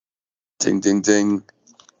Ding, ding, ding.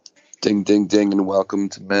 Ding, ding, ding, and welcome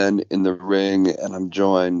to Men in the Ring. And I'm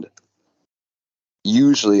joined,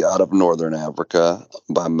 usually out of Northern Africa,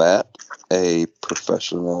 by Matt, a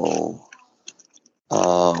professional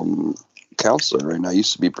counselor. And I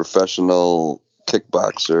used to be professional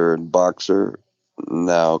kickboxer and boxer,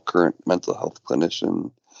 now current mental health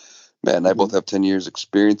clinician. Matt and I both have 10 years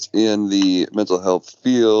experience in the mental health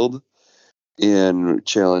field and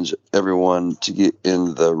challenge everyone to get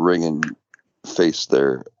in the ring and face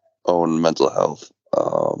their own mental health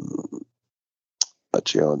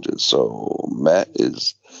challenges. So Matt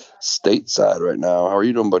is stateside right now. How are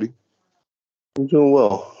you doing, buddy? I'm doing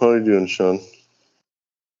well. How are you doing, Sean?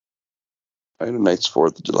 I had a nice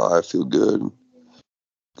 4th of July. I feel good.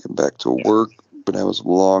 Getting back to work. Been having some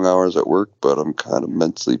long hours at work, but I'm kind of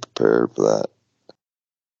mentally prepared for that.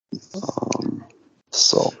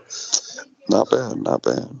 So not bad, not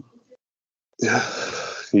bad. Yeah.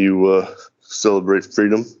 You celebrate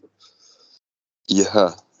freedom?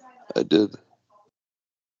 Yeah, I did.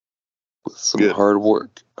 With some Good. hard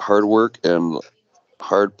work and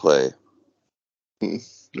hard play. There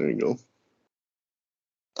you go.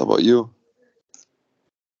 How about you?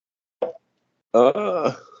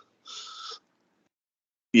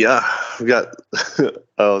 Yeah, I've got.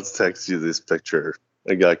 I'll text you this picture.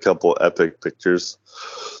 I got a couple epic pictures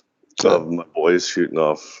of my boys shooting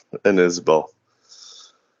off, and Isabel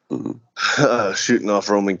shooting off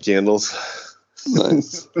Roman candles.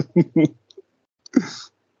 Nice.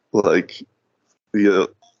 Like,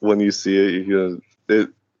 when you see it,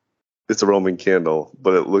 it's a Roman candle,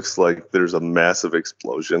 but it looks like there's a massive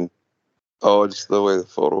explosion. Oh, just the way the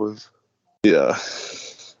photo is. Yeah.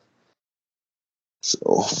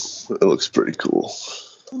 So it looks pretty cool.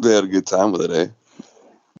 They had a good time with it, eh?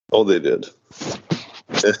 Oh, they did.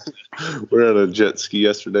 We're on a jet ski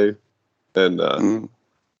yesterday, and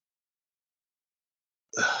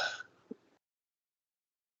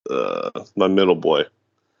my middle boy,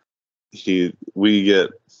 we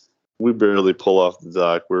barely pull off the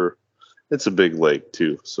dock. It's a big lake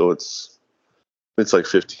too, so it's like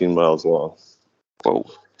 15 miles long. Whoa.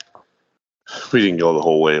 We didn't go the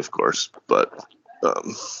whole way, of course, but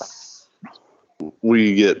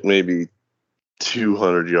we get maybe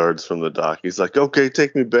 200 yards from the dock. He's like, "Okay,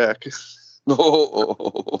 take me back."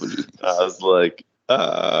 Oh, I was like,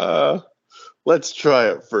 let's try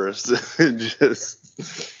it first. And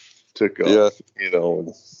just took off,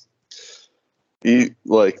 And he,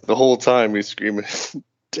 like, the whole time he's screaming,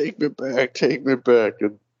 take me back.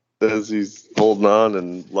 And as he's holding on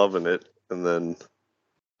and loving it. And then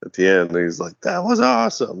at the end, he's like, that was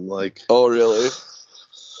awesome. Like, oh, really?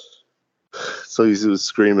 So he was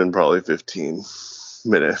screaming probably 15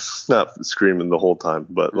 minutes. Not screaming the whole time,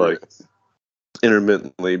 but like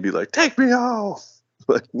intermittently be like, take me home.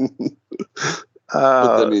 Like,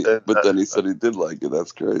 but then he said he did like it.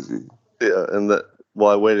 That's crazy. Yeah, and I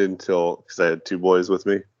waited until, because I had 2 boys with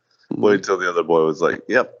me, waited until the other boy was like,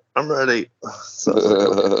 yep, I'm ready. So I was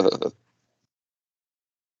like, okay.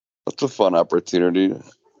 That's a fun opportunity. A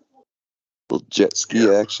little jet ski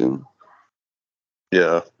action.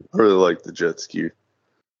 Yeah, I really like the jet ski.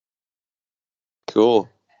 Cool.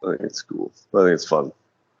 I think it's cool. I think it's fun.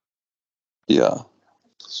 Yeah.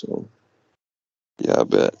 So. Yeah, I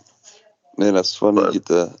bet. Man, that's fun to get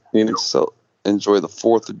to enjoy the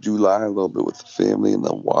 4th of July a little bit with the family and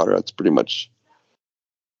the water. That's pretty much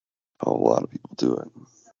how a lot of people do it.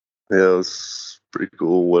 Yeah, it was pretty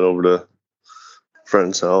cool. Went over to a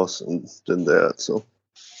friend's house and did that. So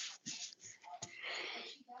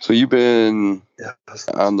you've been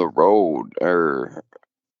on the road,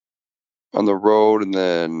 and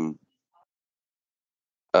then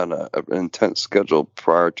on an intense schedule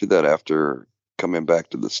prior to that after coming back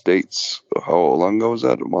to the States. How long ago was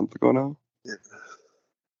that? A month ago now?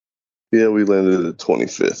 Yeah, we landed the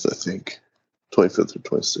 25th, I think. 25th or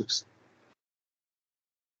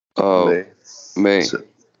 26th. May. So,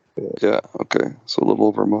 yeah, okay. So a little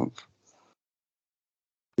over a month.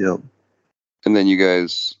 Yep. And then you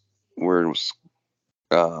guys were in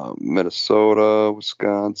Minnesota,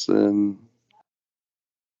 Wisconsin.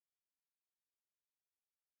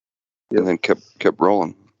 Yep. And then kept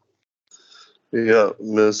rolling. Yeah,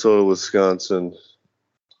 Minnesota, Wisconsin.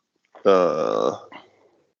 Caught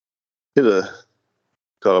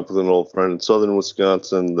up with an old friend in southern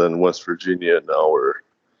Wisconsin, then West Virginia. Now we're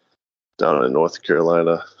down in North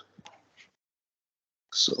Carolina.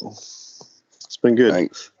 So it's been good.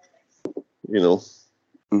 Nice.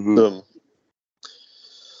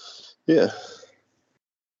 Yeah.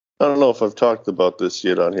 I don't know if I've talked about this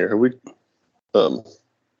yet on here. Have we? But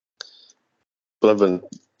I've been,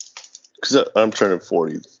 because I'm turning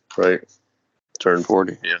 40 right? Turning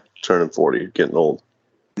 40. Yeah, turning 40, getting old.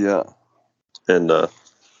 Yeah. And I've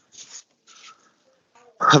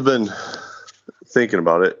been thinking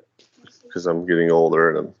about it because I'm getting older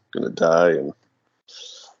and I'm going to die. And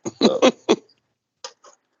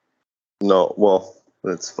no, well,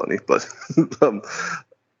 that's funny, but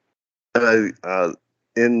and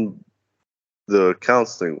in the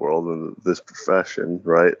counseling world and this profession,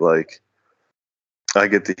 right? Like, I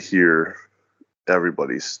get to hear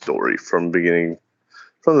everybody's story from the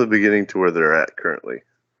beginning to where they're at currently,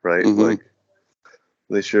 right? Mm-hmm. Like,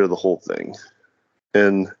 they share the whole thing,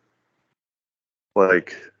 and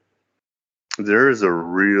like, there is a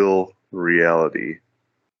real reality,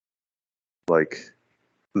 like,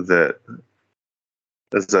 that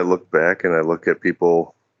as I look back and I look at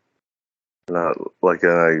people, and I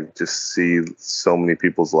just see so many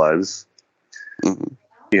people's lives, Mm-hmm.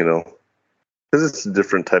 you know, because it's a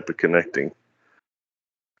different type of connecting.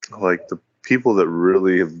 Like, the people that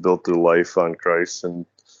really have built their life on Christ and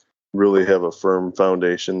really have a firm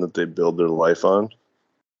foundation that they build their life on,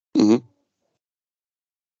 Mm-hmm.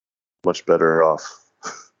 much better off.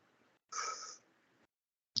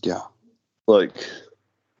 Yeah. Like,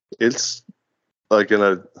 it's like,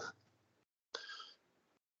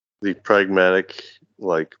 the pragmatic,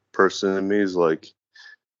 like, person in me is like,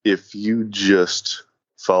 if you just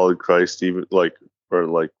followed Christ, even like, or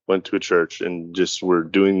like went to a church and just were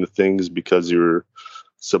doing the things because you were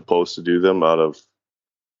supposed to do them out of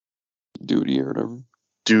Duty or whatever.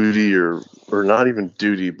 duty, or not even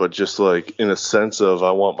duty, but just like in a sense of,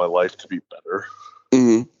 I want my life to be better.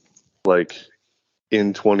 Mm-hmm. Like,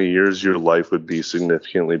 in 20 years, your life would be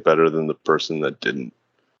significantly better than the person that didn't.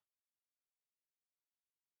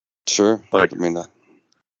 Sure. Like, I mean,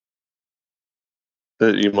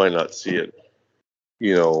 you might not see it,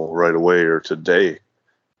 right away or today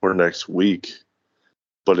or next week,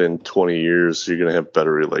 but in 20 years, you're going to have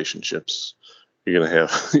better relationships. You're going to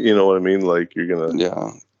have, you know what I mean? Like, you're going to,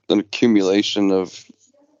 yeah, an accumulation of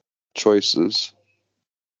choices.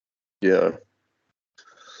 yeah.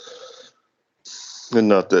 And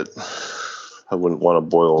not that I wouldn't want to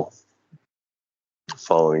boil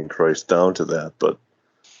following Christ down to that, but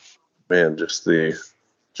man, just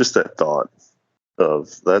that thought of,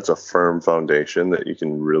 that's a firm foundation that you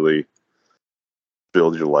can really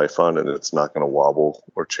build your life on, and it's not going to wobble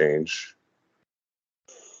or change.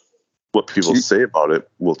 What people say about it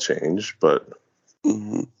will change, but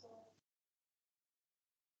Mm-hmm.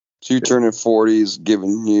 So you turning 40 is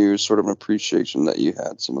giving you sort of an appreciation that you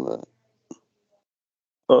had some of that.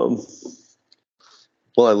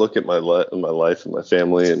 Well, I look at my life and my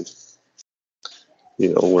family, and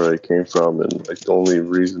where I came from, and like, the only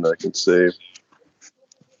reason I can say,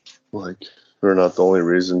 like, or not the only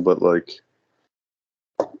reason, but like,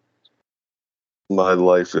 my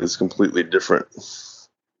life is completely different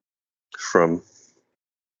from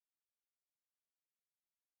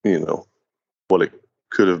what it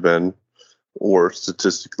could have been or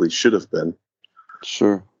statistically should have been.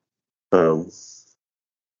 Sure.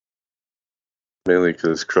 Mainly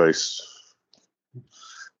because Christ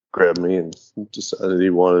grabbed me and decided he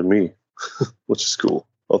wanted me, which is cool.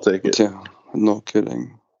 I'll take it. Yeah, no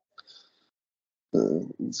kidding.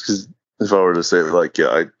 Because if I were to say, like, yeah,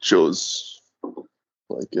 I chose,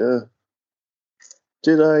 like, yeah,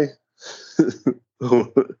 did I? I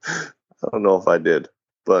don't know if I did,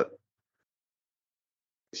 but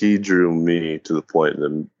he drew me to the point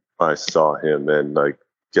that I saw him and, like,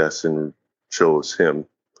 guess and chose him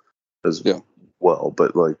as well.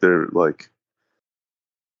 But like, they're like,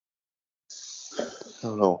 I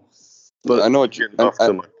don't know. But I know what you're getting off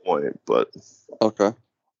to my point, but okay.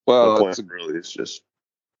 Well, my point really is just,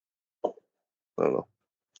 I don't know.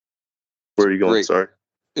 Where are you going? Sorry.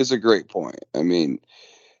 It's a great point. I mean,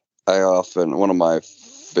 one of my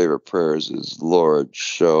favorite prayers is, Lord,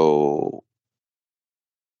 show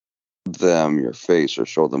them your face, or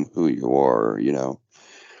show them who you are.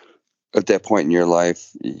 At that point in your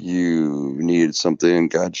life, you needed something,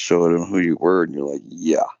 God showed them who you were, and you're like,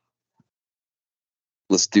 yeah,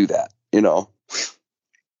 let's do that. Yeah.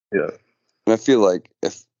 And I feel like,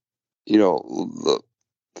 if the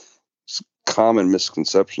common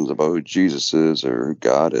misconceptions about who Jesus is or who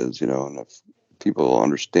God is, and if people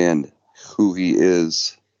understand who he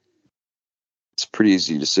is, it's a pretty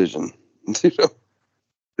easy decision.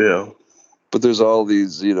 Yeah. But there's all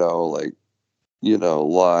these,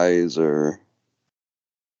 lies or,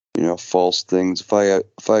 false things. If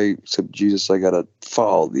I accept Jesus, I gotta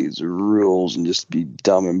follow these rules and just be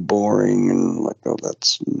dumb and boring, and like, oh,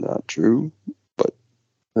 that's not true. But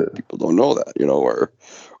people don't know that,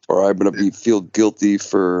 or I'm gonna feel guilty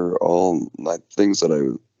for all my things that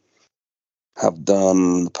I have done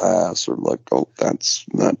in the past, or like, oh, that's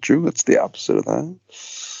not true. It's the opposite of that.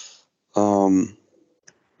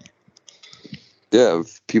 Yeah,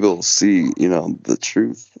 if people see, the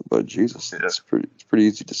truth about Jesus, it's pretty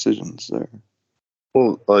easy decisions there.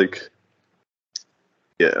 Well, like,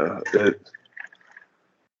 yeah,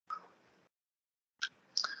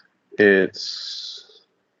 it's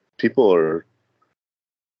people are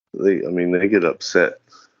they get upset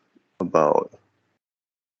about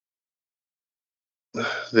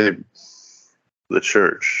the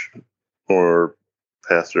church or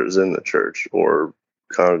pastors in the church or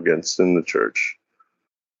congregants in the church,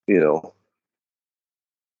 and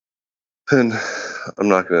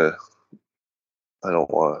I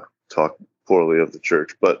don't want to talk poorly of the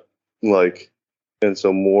church, but and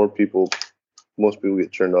so most people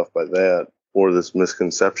get turned off by that, or this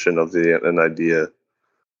misconception of an idea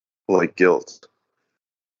like guilt.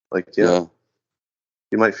 You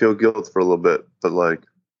might feel guilt for a little bit, but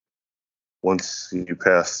once you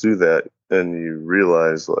pass through that and you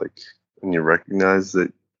realize and you recognize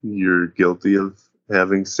that you're guilty of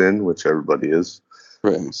having sin, which everybody is.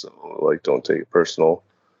 Right. So don't take it personal.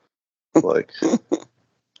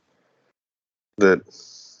 That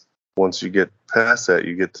once you get past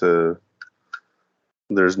that,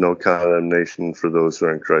 there's no condemnation for those who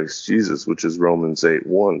are in Christ Jesus, which is Romans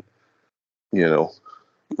 8:1,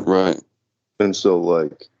 Right. And so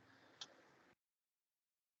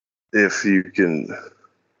if you can,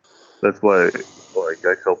 that's why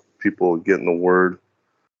I help people get in the Word.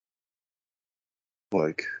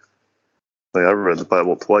 I read the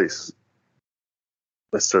Bible twice.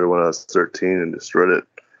 I started when I was 13 and just read it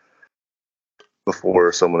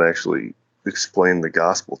before someone actually explained the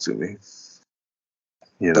gospel to me.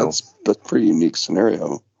 That's a pretty unique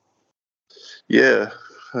scenario. Yeah,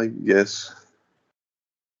 I guess.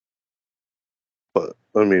 But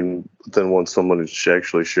then once someone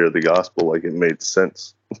actually shared the gospel, it made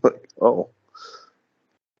sense. Oh,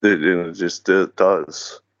 it just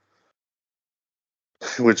does.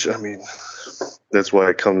 Which that's why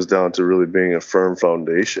it comes down to really being a firm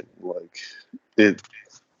foundation.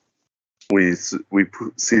 We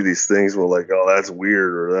see these things, we're like, oh, that's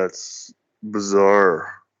weird or that's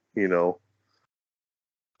bizarre. We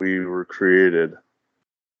were created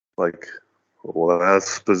well,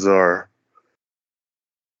 that's bizarre.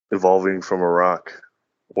 Evolving from a rock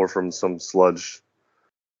or from some sludge,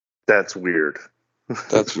 that's weird.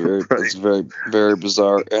 That's weird. Right. It's very, very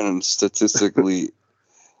bizarre and statistically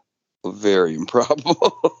very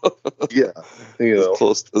improbable. Yeah.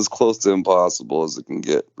 As close to impossible as it can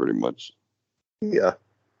get, pretty much. Yeah.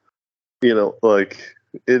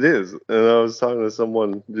 It is. And I was talking to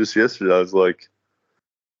someone just yesterday. I was like,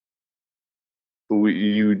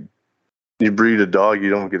 you breed a dog, you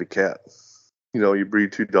don't get a cat. You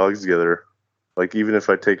breed two dogs together. Even if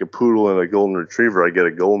I take a poodle and a golden retriever, I get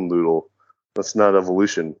a golden doodle. That's not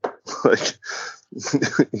evolution.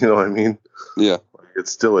 You know what I mean? Yeah.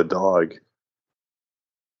 It's still a dog.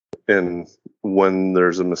 And when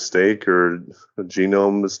there's a mistake or a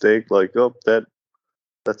genome mistake,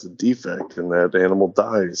 that's a defect and that animal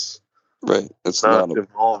dies. Right. It's not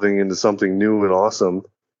evolving into something new and awesome.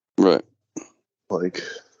 Right.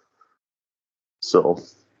 So,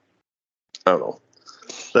 I don't know.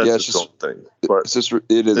 That's its own thing. But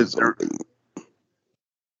it is its own thing.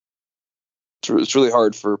 It's really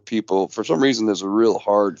hard for people. For some reason, there's a real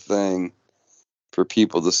hard thing for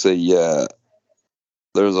people to say, yeah,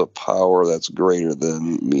 there's a power that's greater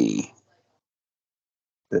than me.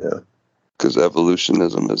 Yeah. Because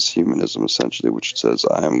evolutionism is humanism, essentially, which says,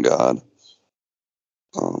 I am God.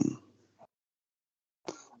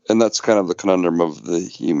 And that's kind of the conundrum of the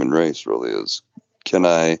human race, really, is can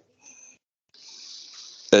I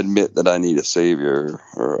admit that I need a savior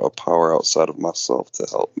or a power outside of myself to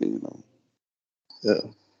help me, Yeah.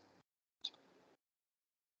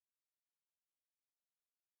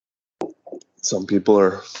 Some people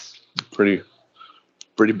are pretty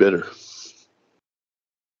bitter.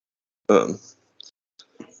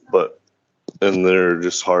 And they're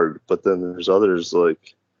just hard. But then there's others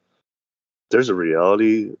there's a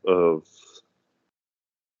reality of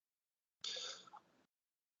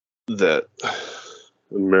that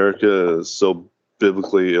America is so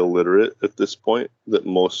biblically illiterate at this point that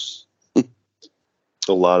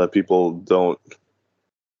a lot of people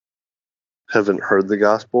haven't heard the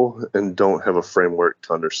gospel and don't have a framework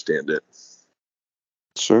to understand it.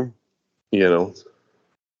 Sure.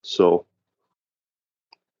 So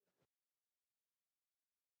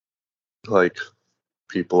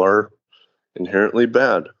people are inherently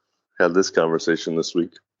bad. Had this conversation this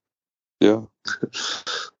week. Yeah.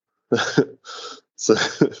 So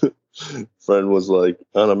friend was like,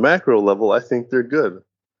 on a macro level, I think they're good.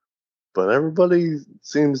 But everybody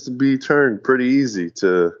seems to be turned pretty easy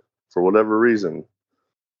for whatever reason.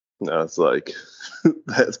 Now it's like,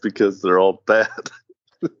 that's because they're all bad.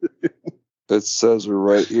 It says we're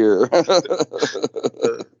right here.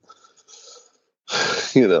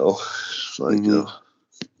 You know, like,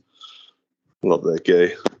 love that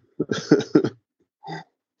gay.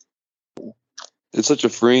 It's such a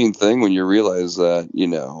freeing thing when you realize that,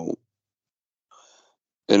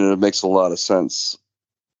 and it makes a lot of sense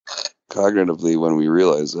cognitively when we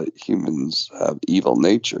realize that humans have evil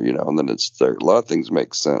nature, and then a lot of things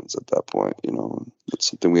make sense at that point, it's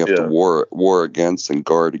something we have to war against and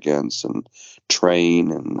guard against and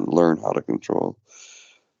train and learn how to control.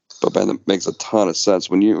 But man, that makes a ton of sense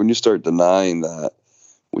when you start denying that,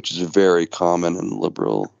 which is very common in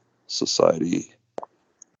liberal society.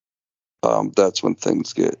 That's when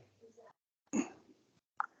things get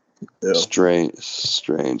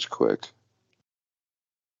strange quick.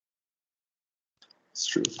 It's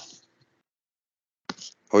true.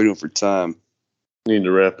 How are you doing for time? Need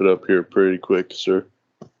to wrap it up here pretty quick, sir.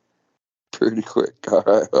 Pretty quick. All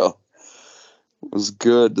right. Well, it was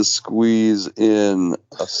good to squeeze in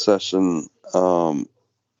a session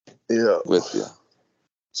with you.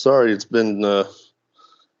 Sorry, it's been, man,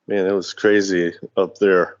 it was crazy up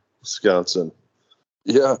there, Wisconsin.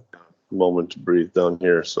 Yeah. Moment to breathe down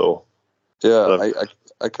here, so. Yeah,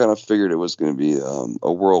 I kind of figured it was going to be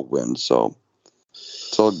a whirlwind, so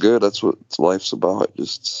it's all good. That's what life's about,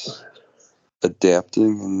 just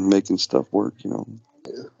adapting and making stuff work,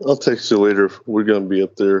 I'll text you later. We're going to be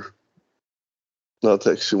up there. I'll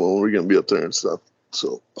text you when we're going to be up there and stuff.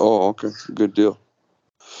 So. Oh, okay. Good deal.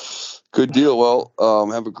 Good deal. Well,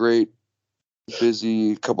 have a great,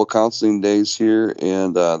 busy couple counseling days here,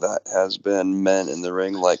 and that has been Men in the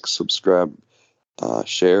Ring. Like, subscribe,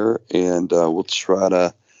 share, and we'll try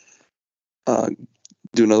to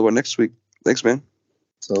do another one next week. Thanks, man.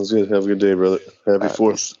 Sounds good. Have a good day, brother. Happy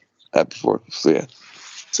 4th. Happy 4th. See ya.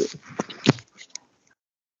 See ya.